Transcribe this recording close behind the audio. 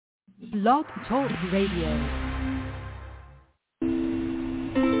Blog Talk Radio.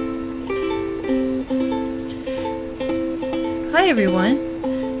 Hi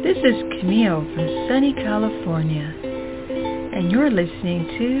everyone, this is Camille from sunny California, and you're listening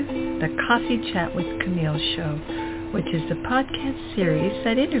to the Coffee Chat with Camille show, which is a podcast series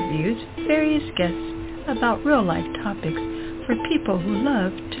that interviews various guests about real-life topics for people who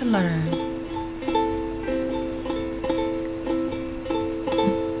love to learn.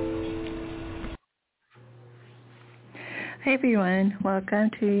 Hey everyone, welcome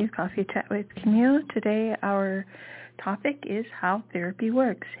to Coffee Chat with Camille. Today our topic is how therapy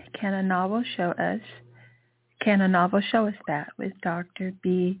works. Can a novel show us that, with Dr.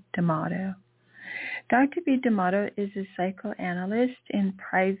 B. D'Amato. Dr. B. D'Amato is a psychoanalyst in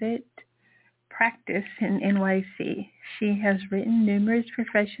private practice in NYC. She has written numerous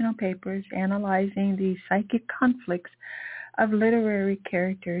professional papers analyzing the psychic conflicts of literary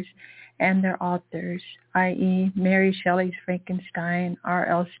characters and their authors, i.e. Mary Shelley's Frankenstein,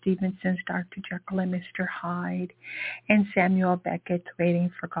 R.L. Stevenson's Dr. Jekyll and Mr. Hyde, and Samuel Beckett's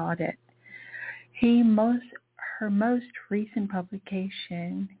Waiting for Godot. Her most recent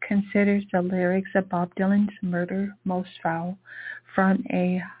publication considers the lyrics of Bob Dylan's Murder Most Foul from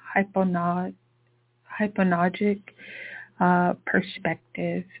a hypnogogic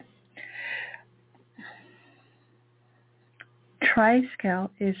perspective. Triskele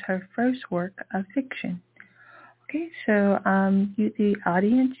is her first work of fiction. Okay, so the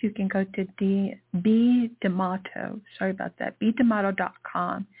audience, you can go to B. D'Amato. Sorry about that.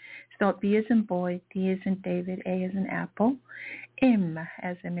 BD'Amato.com. Spelled B as in boy, D as in David, A as in apple, M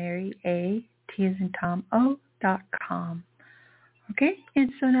as in Mary, A, T as in Tom, O.com. Okay,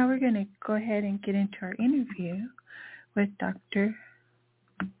 and so now we're going to go ahead and get into our interview with Dr.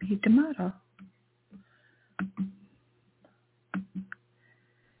 B. D'Amato.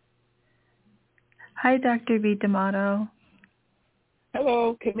 Hi, Dr. B. D'Amato.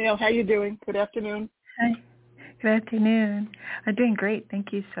 Hello, Camille. How are you doing? Good afternoon. Hi. Good afternoon. I'm doing great.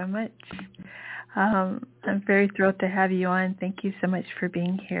 Thank you so much. I'm very thrilled to have you on. Thank you so much for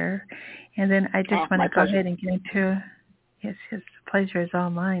being here. And then I just want to go ahead and get into, yes, the pleasure is all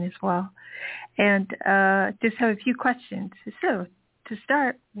mine as well. And just have a few questions. So to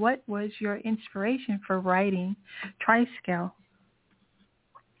start, what was your inspiration for writing Triskele?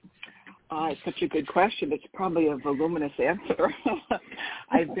 It's such a good question. It's probably a voluminous answer.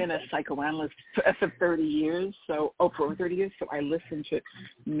 I've been a psychoanalyst for 30 years, so over 30 years, so I listen to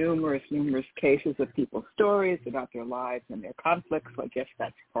numerous cases of people's stories about their lives and their conflicts, so I guess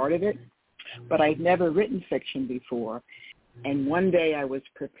that's part of it. But I'd never written fiction before, and one day I was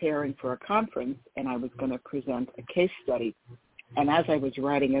preparing for a conference, and I was going to present a case study, and as I was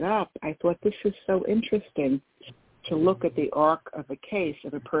writing it up, I thought this is so interesting to look at the arc of a case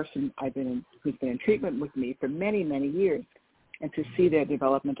of a person who's been in treatment with me for many, many years, and to see their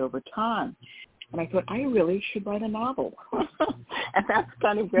development over time. And I thought, I really should write a novel. And that's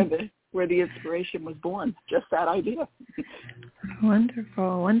kind of where the inspiration was born, just that idea.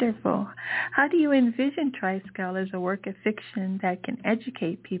 Wonderful, wonderful. How do you envision Triskele as a work of fiction that can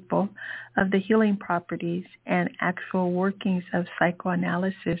educate people of the healing properties and actual workings of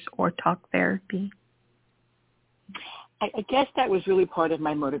psychoanalysis or talk therapy? I guess that was really part of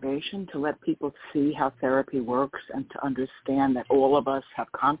my motivation, to let people see how therapy works and to understand that all of us have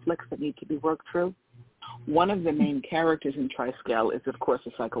conflicts that need to be worked through. One of the main characters in Triskele is, of course,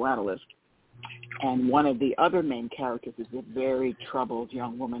 a psychoanalyst. And one of the other main characters is a very troubled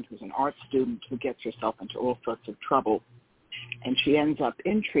young woman who's an art student who gets herself into all sorts of trouble. And she ends up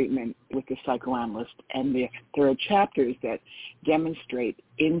in treatment with the psychoanalyst. And there are chapters that demonstrate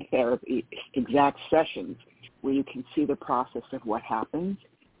in therapy exact sessions where you can see the process of what happens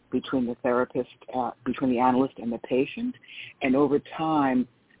between the therapist, between the analyst and the patient. And over time,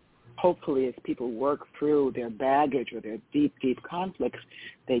 hopefully as people work through their baggage or their deep conflicts,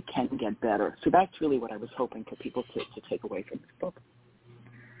 they can get better. So that's really what I was hoping for people to take away from this book.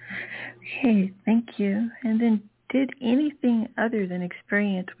 Okay, thank you. And then did anything other than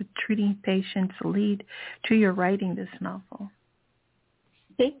experience with treating patients lead to your writing this novel?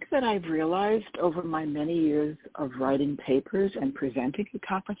 I think that I've realized over my many years of writing papers and presenting at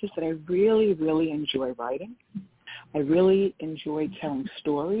conferences that I really, really enjoy writing. I really enjoy telling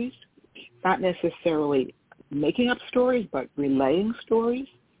stories, not necessarily making up stories, but relaying stories.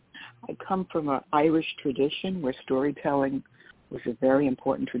 I come from an Irish tradition where storytelling was a very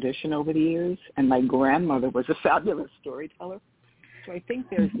important tradition over the years, and my grandmother was a fabulous storyteller. So I think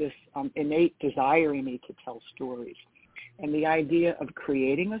there's this innate desire in me to tell stories. And the idea of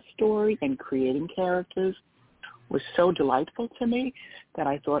creating a story and creating characters was so delightful to me that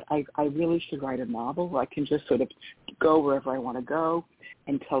I thought I really should write a novel where I can just sort of go wherever I want to go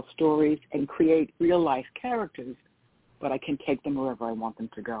and tell stories and create real-life characters, but I can take them wherever I want them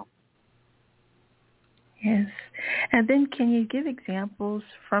to go. Yes. And then can you give examples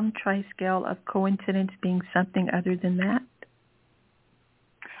from Triskele of coincidence being something other than that?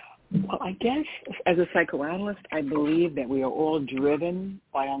 Well, I guess as a psychoanalyst, I believe that we are all driven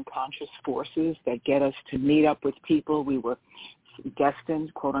by unconscious forces that get us to meet up with people we were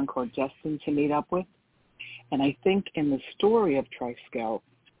destined, quote unquote, destined to meet up with. And I think in the story of Triskele,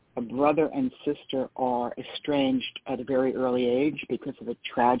 a brother and sister are estranged at a very early age because of a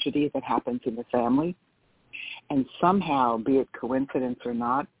tragedy that happens in the family. And somehow, be it coincidence or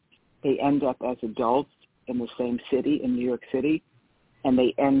not, they end up as adults in the same city, in New York City, and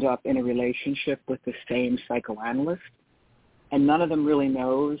they end up in a relationship with the same psychoanalyst. And none of them really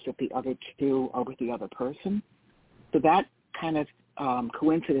knows that the other two are with the other person. So that kind of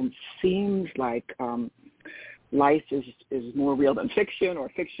coincidence seems like life is more real than fiction, or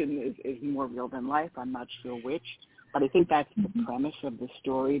fiction is more real than life. I'm not sure which. But I think that's the premise of the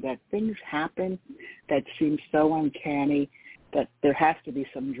story, that things happen that seem so uncanny that there has to be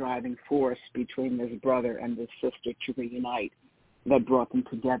some driving force between this brother and this sister to reunite that brought them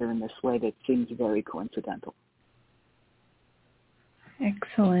together in this way that seems very coincidental.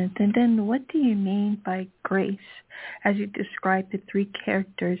 Excellent. And then what do you mean by grace as you describe the three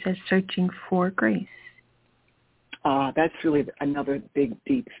characters as searching for grace? That's really another big,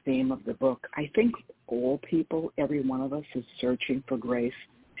 deep theme of the book. I think all people, every one of us, is searching for grace.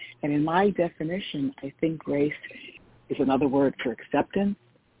 And in my definition, I think grace is another word for acceptance,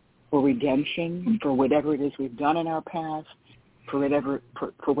 for redemption, for whatever it is we've done in our past, for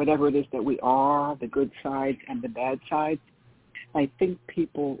whatever it is that we are, the good sides and the bad sides. I think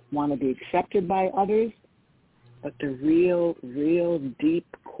people want to be accepted by others, but the real deep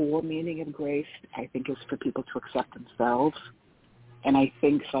core meaning of grace, I think, is for people to accept themselves. And I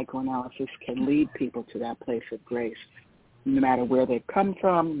think psychoanalysis can lead people to that place of grace, no matter where they've come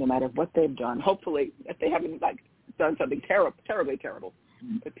from, no matter what they've done. Hopefully, if they haven't done something terribly terrible,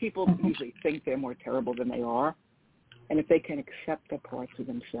 but people usually think they're more terrible than they are. And if they can accept the parts of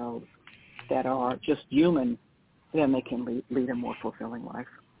themselves that are just human, then they can lead a more fulfilling life.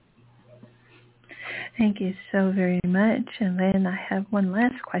 Thank you so very much. And then I have one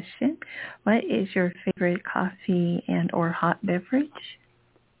last question. What is your favorite coffee and or hot beverage?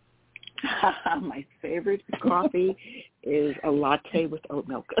 My favorite coffee is a latte with oat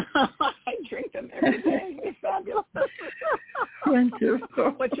milk. I drink them every day. It's fabulous.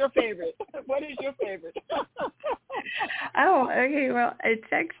 Wonderful. What's your favorite? What is your favorite? Oh, okay. Well, it's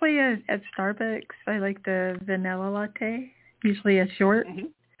actually at Starbucks. I like the vanilla latte, usually a short. Mm-hmm.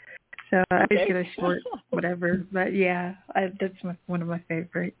 So I always get a short whatever. But yeah, that's one of my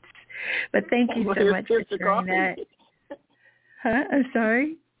favorites. But thank you so much for sharing that. Huh? I'm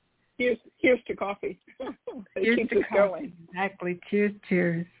sorry? Here's to coffee. Here's to coffee. Going. Exactly.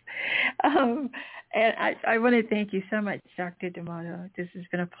 Cheers. And I want to thank you so much, Dr. D'Amato. This has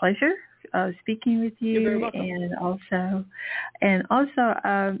been a pleasure speaking with you. You're very welcome. And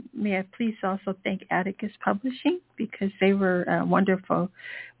also, may I please also thank Atticus Publishing, because they were wonderful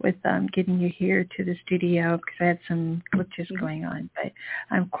with getting you here to the studio, because I had some glitches going on. But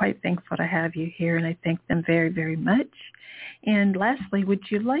I'm quite thankful to have you here, and I thank them very, very much. And lastly, would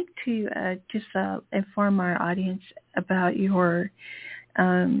you like to just inform our audience about your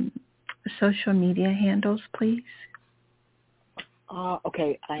social media handles, please?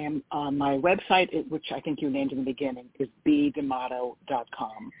 Okay, I am on my website, which I think you named in the beginning, is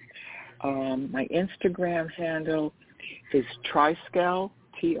bdamato.com. My Instagram handle is Triskele,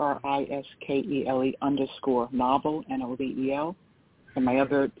 Triskele _novel, NOVEL. And my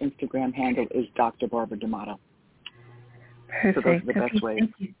other Instagram handle is Dr. Barbara D'Amato. Perfect. So those are the best ways.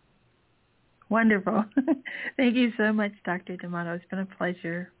 Thank you. Wonderful. Thank you so much, Dr. D'Amato. It's been a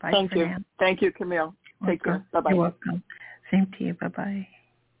pleasure. Bye Thank for you. now. Thank you, Camille. Take care. Bye-bye. You're welcome. Same to you. Bye-bye.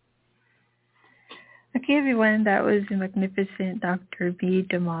 Okay, everyone, that was the magnificent Dr. B.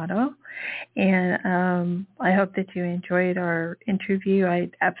 D'Amato, and I hope that you enjoyed our interview. I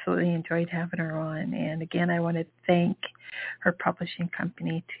absolutely enjoyed having her on, and again, I want to thank her publishing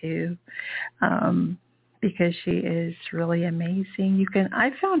company too, because she is really amazing.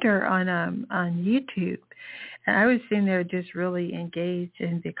 I found her on YouTube, and I was sitting there just really engaged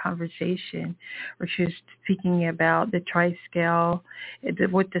in the conversation where she was speaking about the Triskele,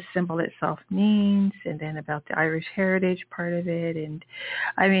 what the symbol itself means, and then about the Irish heritage part of it. And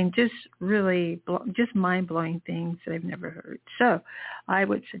I mean, just really, just mind-blowing things that I've never heard. So I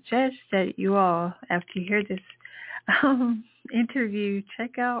would suggest that you all, after you hear this interview.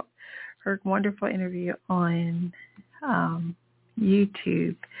 Check out her wonderful interview on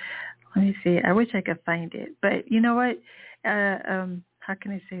YouTube. Let me see. I wish I could find it. But you know what? How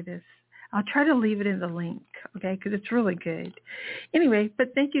can I say this? I'll try to leave it in the link, okay, because it's really good. Anyway,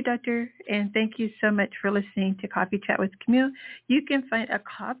 but thank you, Doctor, and thank you so much for listening to Coffee Chat with Camille. You can find a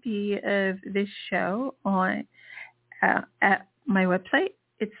copy of this show on at my website.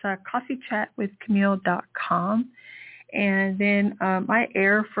 It's coffeechatwithcamille.com. And then I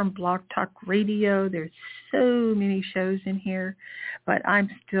air from Blog Talk Radio. There's so many shows in here, but I'm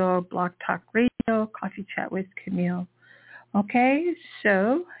still Blog Talk Radio, Coffee Chat with Camille. Okay,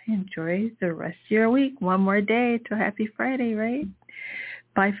 so enjoy the rest of your week. One more day till Happy Friday, right?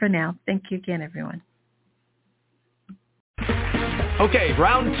 Bye for now. Thank you again, everyone. Okay,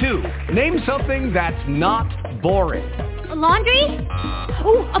 round two. Name something that's not boring. A laundry?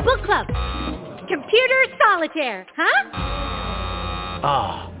 Ooh, a book club. Computer solitaire, huh?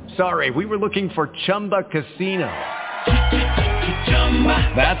 Ah, sorry, we were looking for Chumba Casino.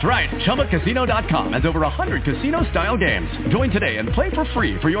 That's right, ChumbaCasino.com has over 100 casino-style games. Join today and play for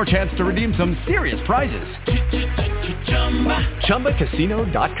free for your chance to redeem some serious prizes.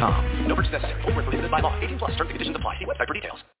 ChumbaCasino.com. No purchase necessary. Void where prohibited by law. 18+ terms and conditions apply. See website for details.